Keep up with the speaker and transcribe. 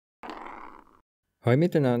Hoi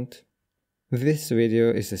miteinander! This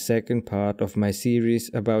video is the second part of my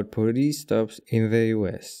series about police stops in the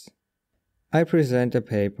US. I present a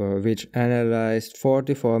paper which analyzed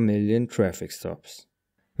 44 million traffic stops.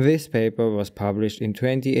 This paper was published in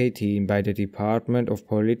 2018 by the Department of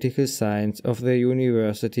Political Science of the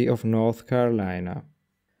University of North Carolina.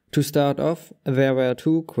 To start off, there were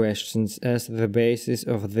two questions as the basis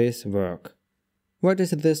of this work. What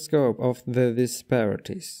is the scope of the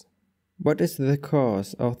disparities? What is the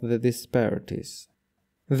cause of the disparities?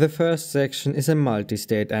 The first section is a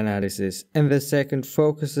multi-state analysis, and the second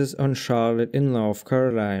focuses on Charlotte in North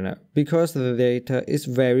Carolina, because the data is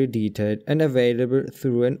very detailed and available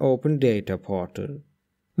through an open data portal.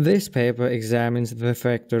 This paper examines the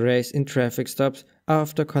factor race in traffic stops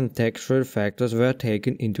after contextual factors were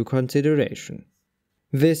taken into consideration.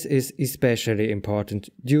 This is especially important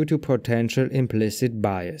due to potential implicit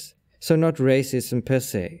bias, so not racism per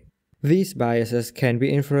se. These biases can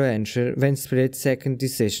be influential when split-second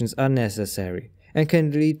decisions are necessary and can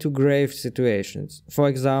lead to grave situations, for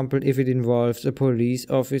example if it involves a police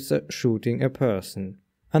officer shooting a person.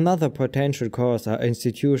 Another potential cause are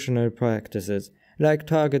institutional practices, like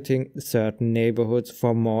targeting certain neighborhoods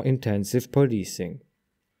for more intensive policing.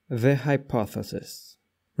 The hypothesis.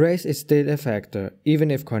 Race is still a factor, even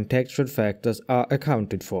if contextual factors are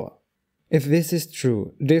accounted for. If this is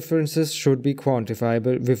true, differences should be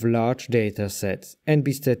quantifiable with large data sets and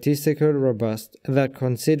be statistically robust that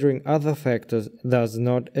considering other factors does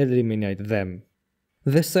not eliminate them.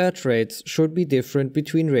 The search rates should be different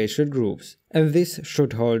between racial groups, and this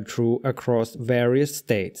should hold true across various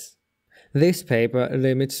states. This paper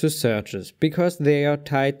limits to searches because they are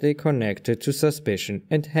tightly connected to suspicion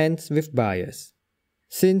and hence with bias.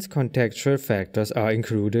 Since contextual factors are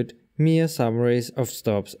included, mere summaries of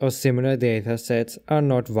stops or similar data sets are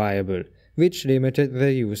not viable, which limited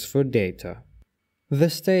the useful data. The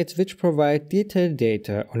states which provide detailed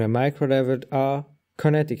data on a micro level are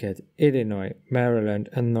Connecticut, Illinois, Maryland,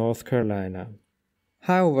 and North Carolina.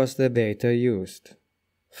 How was the data used?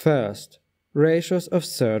 First, ratios of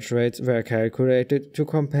search rates were calculated to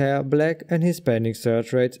compare Black and Hispanic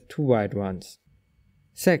search rates to white ones.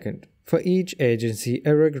 Second, for each agency,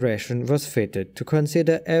 a regression was fitted to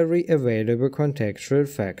consider every available contextual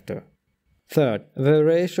factor. Third, the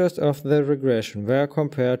ratios of the regression were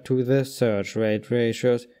compared to the search rate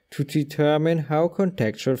ratios to determine how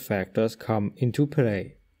contextual factors come into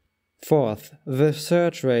play. Fourth, the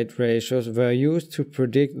search rate ratios were used to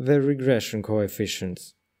predict the regression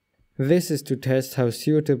coefficients. This is to test how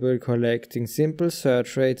suitable collecting simple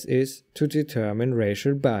search rates is to determine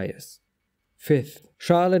racial bias. Fifth,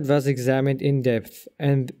 Charlotte was examined in depth,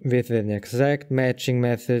 and with an exact matching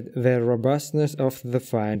method the robustness of the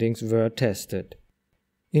findings were tested.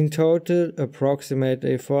 In total,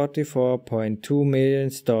 approximately 44.2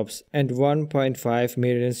 million stops and 1.5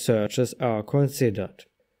 million searches are considered.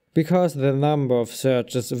 Because the number of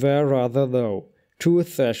searches were rather low, two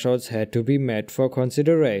thresholds had to be met for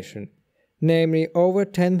consideration, namely over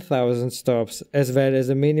 10,000 stops as well as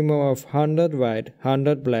a minimum of 100 white,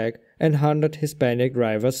 100 black, and 100 Hispanic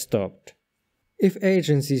drivers stopped. If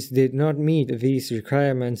agencies did not meet these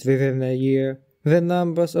requirements within a year, the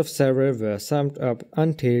numbers of several were summed up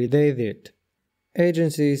until they did.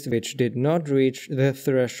 Agencies which did not reach the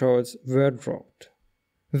thresholds were dropped.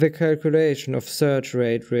 The calculation of search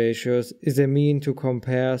rate ratios is a mean to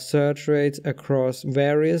compare search rates across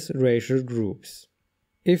various racial groups.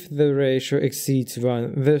 If the ratio exceeds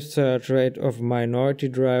 1, the search rate of minority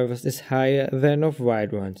drivers is higher than of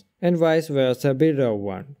white ones, and vice versa below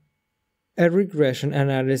 1. A regression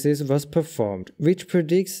analysis was performed, which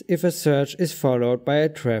predicts if a search is followed by a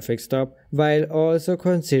traffic stop while also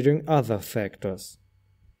considering other factors.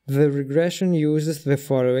 The regression uses the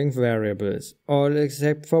following variables, all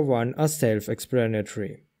except for one are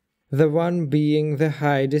self-explanatory. The one being the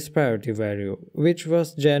high disparity value, which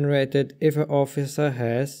was generated if an officer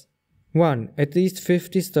has 1. At least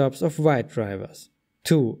 50 stops of white drivers,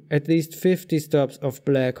 2. At least 50 stops of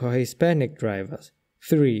black or Hispanic drivers,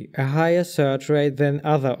 3. A higher search rate than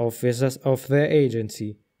other officers of their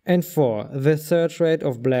agency, and 4. The search rate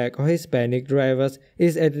of black or Hispanic drivers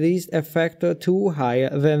is at least a factor 2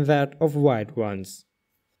 higher than that of white ones.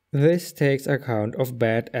 This takes account of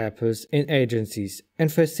bad apples in agencies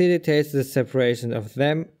and facilitates the separation of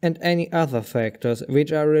them and any other factors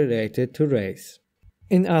which are related to race.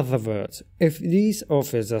 In other words, if these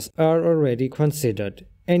officers are already considered,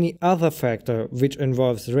 any other factor which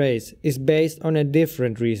involves race is based on a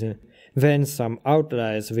different reason than some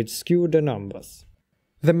outliers which skew the numbers.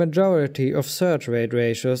 The majority of search rate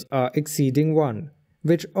ratios are exceeding 1,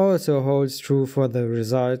 which also holds true for the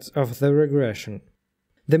results of the regression.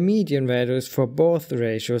 The median values for both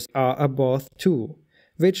ratios are above 2,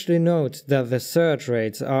 which denotes that the surge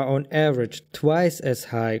rates are on average twice as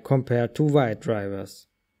high compared to white drivers.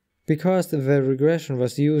 Because the regression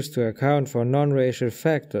was used to account for non-racial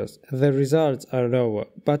factors, the results are lower,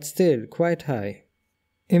 but still quite high.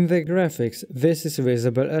 In the graphics, this is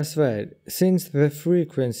visible as well, since the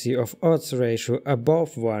frequency of odds ratio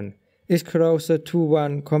above 1 is closer to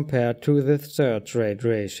 1 compared to the surge rate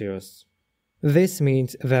ratios. This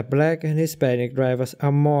means that Black and Hispanic drivers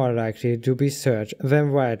are more likely to be surged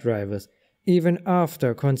than white drivers, even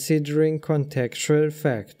after considering contextual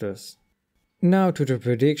factors. Now to the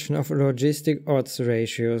prediction of logistic odds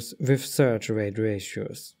ratios with surge rate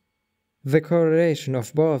ratios. The correlation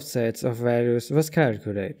of both sets of values was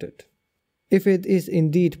calculated. If it is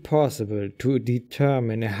indeed possible to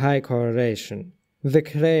determine a high correlation, the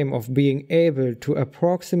claim of being able to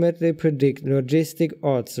approximately predict logistic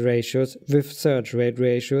odds ratios with surge rate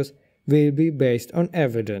ratios will be based on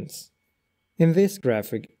evidence. In this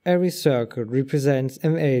graphic, every circle represents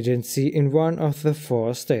an agency in one of the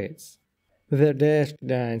 4 states. The dashed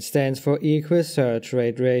line stands for equal surge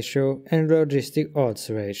rate ratio and logistic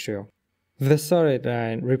odds ratio. The solid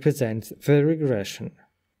line represents the regression.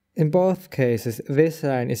 In both cases, this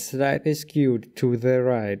line is slightly skewed to the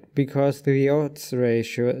right because the odds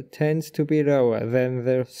ratio tends to be lower than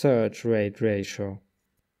the surge rate ratio.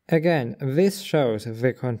 Again, this shows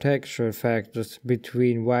the contextual factors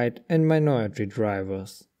between white and minority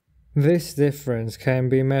drivers. This difference can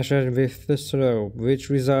be measured with the slope, which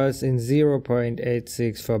results in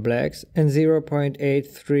 0.86 for blacks and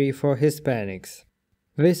 0.83 for Hispanics.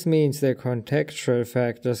 This means the contextual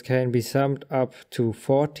factors can be summed up to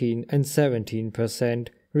 14 and 17%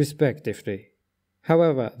 respectively.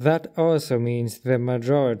 However, that also means the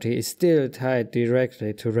majority is still tied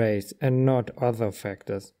directly to race and not other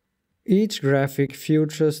factors. Each graphic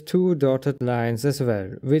features 2 dotted lines as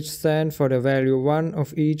well, which stand for the value 1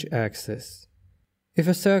 of each axis. If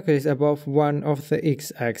a circle is above one of the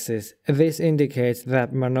x-axis, this indicates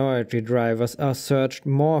that minority drivers are surged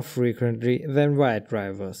more frequently than white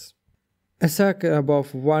drivers. A circle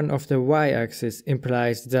above one of the y-axis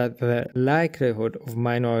implies that the likelihood of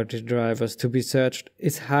minority drivers to be surged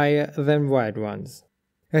is higher than white ones.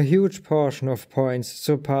 A huge portion of points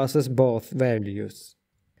surpasses both values.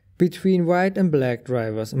 Between white and black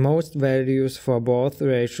drivers, most values for both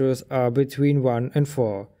ratios are between 1 and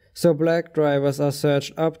 4. So black drivers are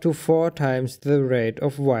surged up to 4 times the rate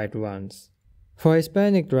of white ones. For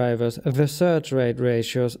Hispanic drivers, the surge rate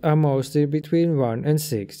ratios are mostly between 1 and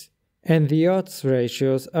 6, and the odds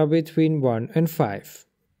ratios are between 1 and 5.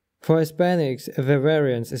 For Hispanics, the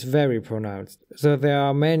variance is very pronounced, so there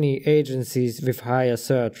are many agencies with higher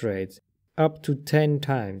surge rates, up to 10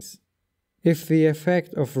 times. If the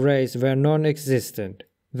effect of race were non-existent,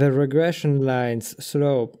 the regression line's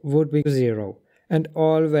slope would be 0, and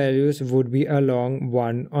all values would be along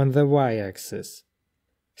 1 on the y-axis.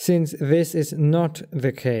 Since this is not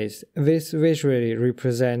the case, this visually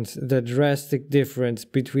represents the drastic difference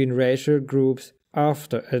between racial groups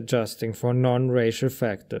after adjusting for non-racial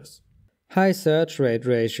factors. High surge rate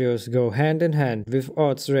ratios go hand in hand with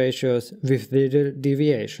odds ratios with little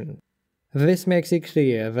deviation. This makes it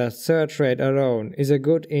clear that surge rate alone is a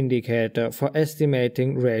good indicator for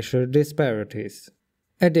estimating racial disparities.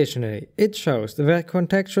 Additionally, it shows that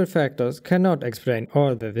contextual factors cannot explain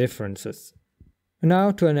all the differences.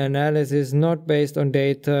 Now to an analysis not based on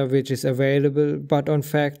data which is available but on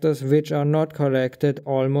factors which are not collected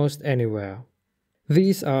almost anywhere.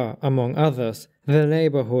 These are, among others, the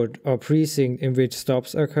neighborhood or precinct in which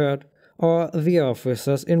stops occurred, or the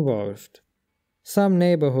officers involved. Some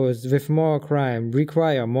neighborhoods with more crime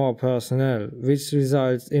require more personnel, which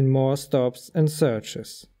results in more stops and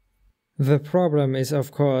searches. The problem is,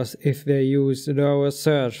 of course, if they use lower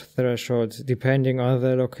search thresholds depending on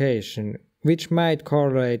the location, which might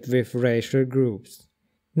correlate with racial groups.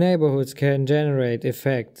 Neighborhoods can generate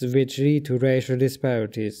effects which lead to racial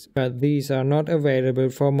disparities, but these are not available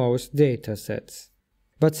for most datasets.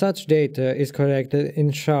 But such data is collected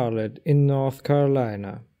in Charlotte, in North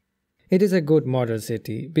Carolina. It is a good model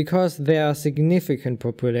city because there are significant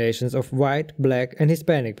populations of white, black, and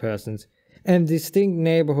Hispanic persons, and distinct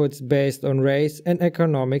neighborhoods based on race and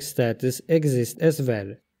economic status exist as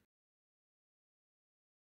well.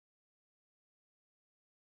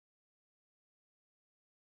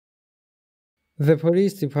 The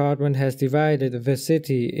police department has divided the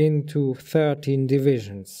city into 13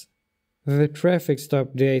 divisions. The traffic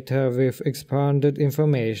stop data with expanded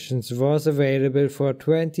information was available for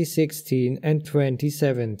 2016 and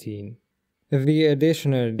 2017. The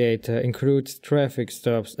additional data includes traffic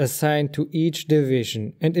stops assigned to each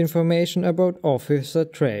division and information about officer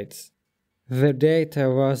traits. The data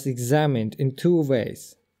was examined in two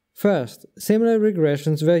ways. First, similar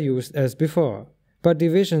regressions were used as before, but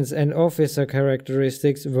divisions and officer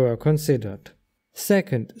characteristics were considered.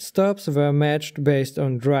 Second, stops were matched based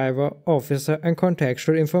on driver, officer, and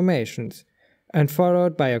contextual informations, and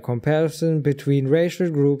followed by a comparison between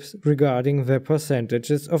racial groups regarding the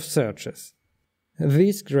percentages of searches.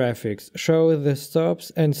 These graphics show the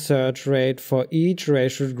stops and search rate for each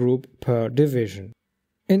racial group per division.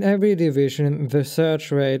 In every division, the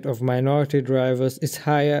search rate of minority drivers is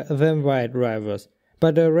higher than white drivers,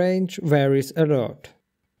 but the range varies a lot.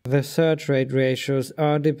 The search rate ratios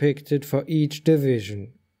are depicted for each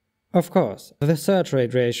division. Of course, the search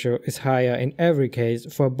rate ratio is higher in every case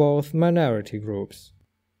for both minority groups.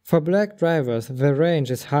 For black drivers, the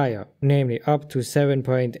range is higher, namely up to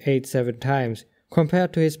 7.87 times,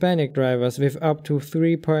 compared to Hispanic drivers with up to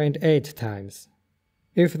 3.8 times.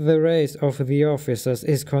 If the race of the officers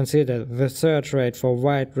is considered, the search rate for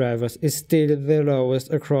white drivers is still the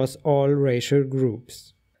lowest across all racial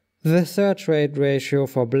groups. The search rate ratio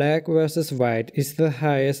for black versus white is the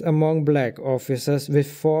highest among black officers with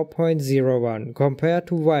 4.01 compared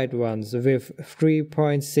to white ones with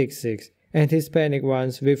 3.66 and Hispanic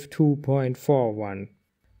ones with 2.41.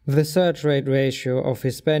 The search rate ratio of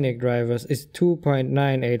Hispanic drivers is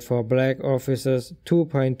 2.98 for black officers,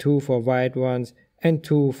 2.2 for white ones, and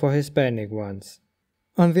 2 for Hispanic ones.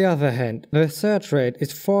 On the other hand, the search rate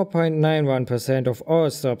is 4.91% of all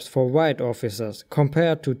stops for white officers,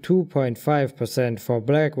 compared to 2.5% for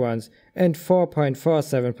black ones and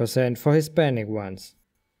 4.47% for Hispanic ones.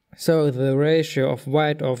 So the ratio of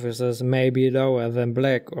white officers may be lower than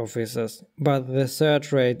black officers, but the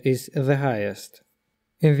search rate is the highest.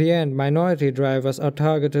 In the end, minority drivers are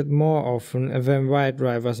targeted more often than white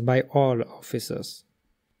drivers by all officers.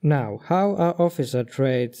 Now, how are officer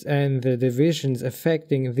traits and the divisions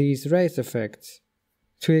affecting these race effects?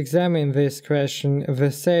 To examine this question,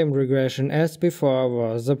 the same regression as before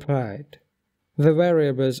was applied. The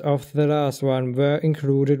variables of the last one were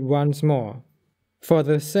included once more. For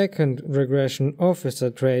the second regression,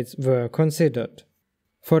 officer traits were considered.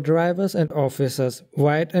 For drivers and officers,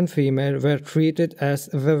 white and female were treated as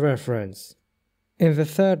the reference. In the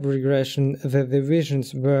third regression, the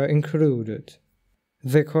divisions were included.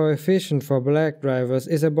 The coefficient for black drivers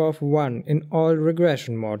is above 1 in all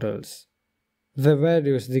regression models. The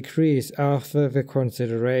values decrease after the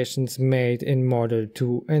considerations made in Model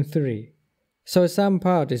 2 and 3. So some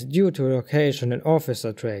part is due to location and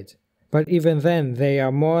officer traits, but even then they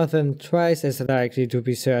are more than twice as likely to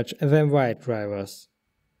be searched than white drivers.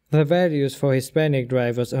 The values for Hispanic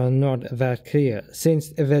drivers are not that clear, since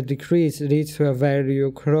the decrease leads to a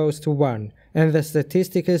value close to 1, and the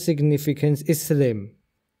statistical significance is slim.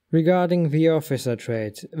 Regarding the officer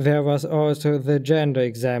traits, there was also the gender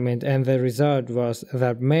examined, and the result was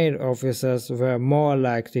that male officers were more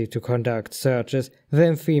likely to conduct searches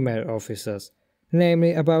than female officers,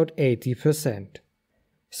 namely about 80%.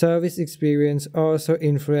 Service experience also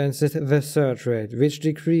influences the search rate, which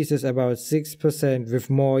decreases about 6% with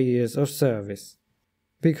more years of service.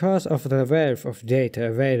 Because of the wealth of data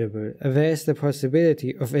available, there is the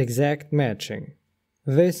possibility of exact matching.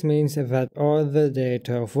 This means that all the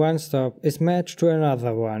data of one stop is matched to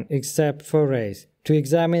another one except for race, to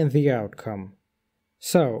examine the outcome.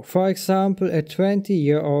 So, for example, a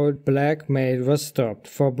 20-year-old black male was stopped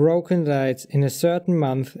for broken lights in a certain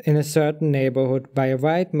month in a certain neighborhood by a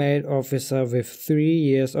white male officer with 3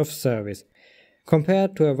 years of service,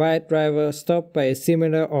 compared to a white driver stopped by a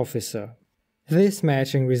similar officer. This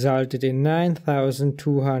matching resulted in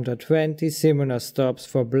 9,220 similar stops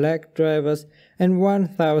for black drivers and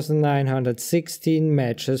 1,916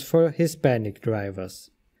 matches for Hispanic drivers.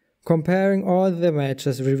 Comparing all the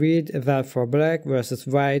matches revealed that for black versus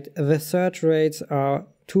white, the search rates are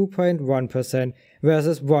 2.1%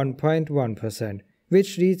 versus 1.1%,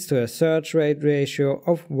 which leads to a search rate ratio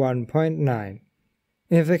of 1.9.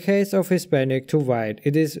 In the case of Hispanic to white,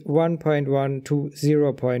 it is 1.1 to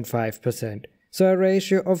 0.5%, so a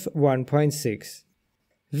ratio of 1.6.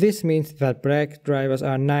 This means that black drivers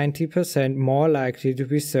are 90% more likely to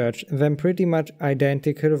be searched than pretty much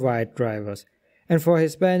identical white drivers, and for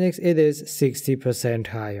Hispanics it is 60%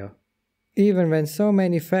 higher. Even when so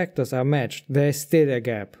many factors are matched, there is still a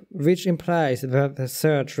gap, which implies that the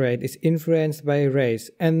search rate is influenced by race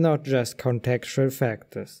and not just contextual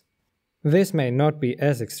factors. This may not be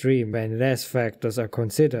as extreme when less factors are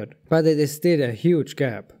considered, but it is still a huge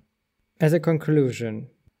gap. As a conclusion,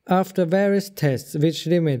 after various tests which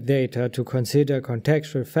limit data to consider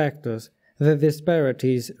contextual factors, the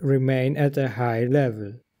disparities remain at a high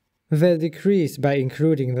level. The decrease by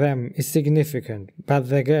including them is significant, but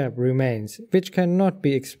the gap remains, which cannot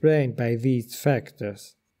be explained by these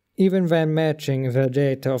factors. Even when matching the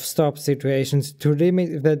data of stop situations to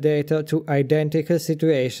limit the data to identical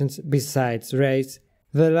situations besides race,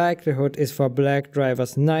 the likelihood is for black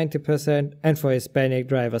drivers 90% and for Hispanic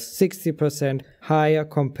drivers 60% higher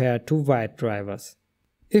compared to white drivers.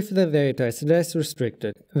 If the data is less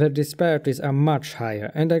restricted, the disparities are much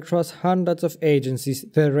higher, and across hundreds of agencies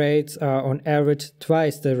the rates are on average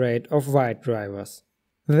twice the rate of white drivers.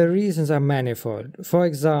 The reasons are manifold, for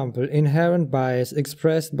example, inherent bias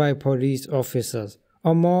expressed by police officers,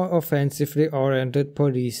 or more offensively oriented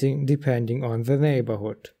policing depending on the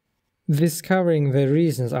neighborhood. Discovering the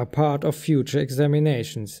reasons are part of future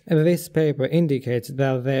examinations. This paper indicates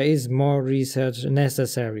that there is more research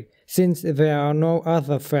necessary, since there are no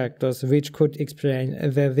other factors which could explain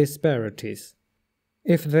the disparities.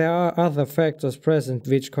 If there are other factors present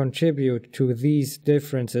which contribute to these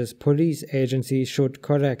differences, police agencies should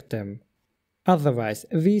correct them. Otherwise,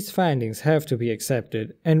 these findings have to be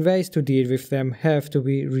accepted, and ways to deal with them have to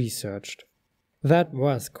be researched. That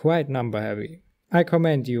was quite number heavy. I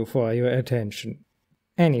commend you for your attention.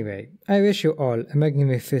 Anyway, I wish you all a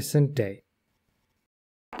magnificent day.